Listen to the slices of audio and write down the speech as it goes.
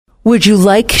Would you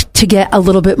like to get a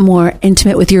little bit more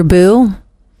intimate with your boo?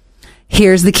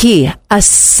 Here's the key. A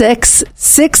 6-second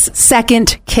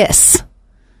kiss.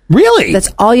 Really?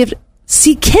 That's all you have to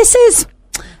see. Kisses,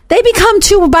 they become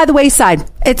too by the wayside.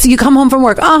 It's you come home from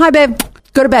work. Oh, hi, babe.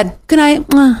 Go to bed. Good night.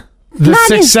 The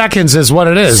 6 seconds is what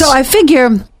it is. So I figure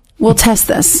we'll test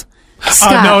this.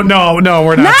 Scott, no,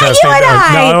 we're not testing. You and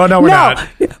I. No, we're not.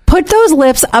 Put those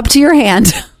lips up to your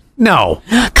hand. No.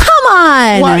 Come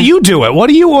on. Well, you do it. What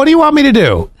do you want me to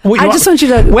do? I just want you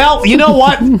to. Well, you know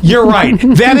what? You're right.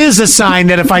 That is a sign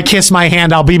that if I kiss my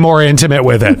hand, I'll be more intimate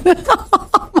with it.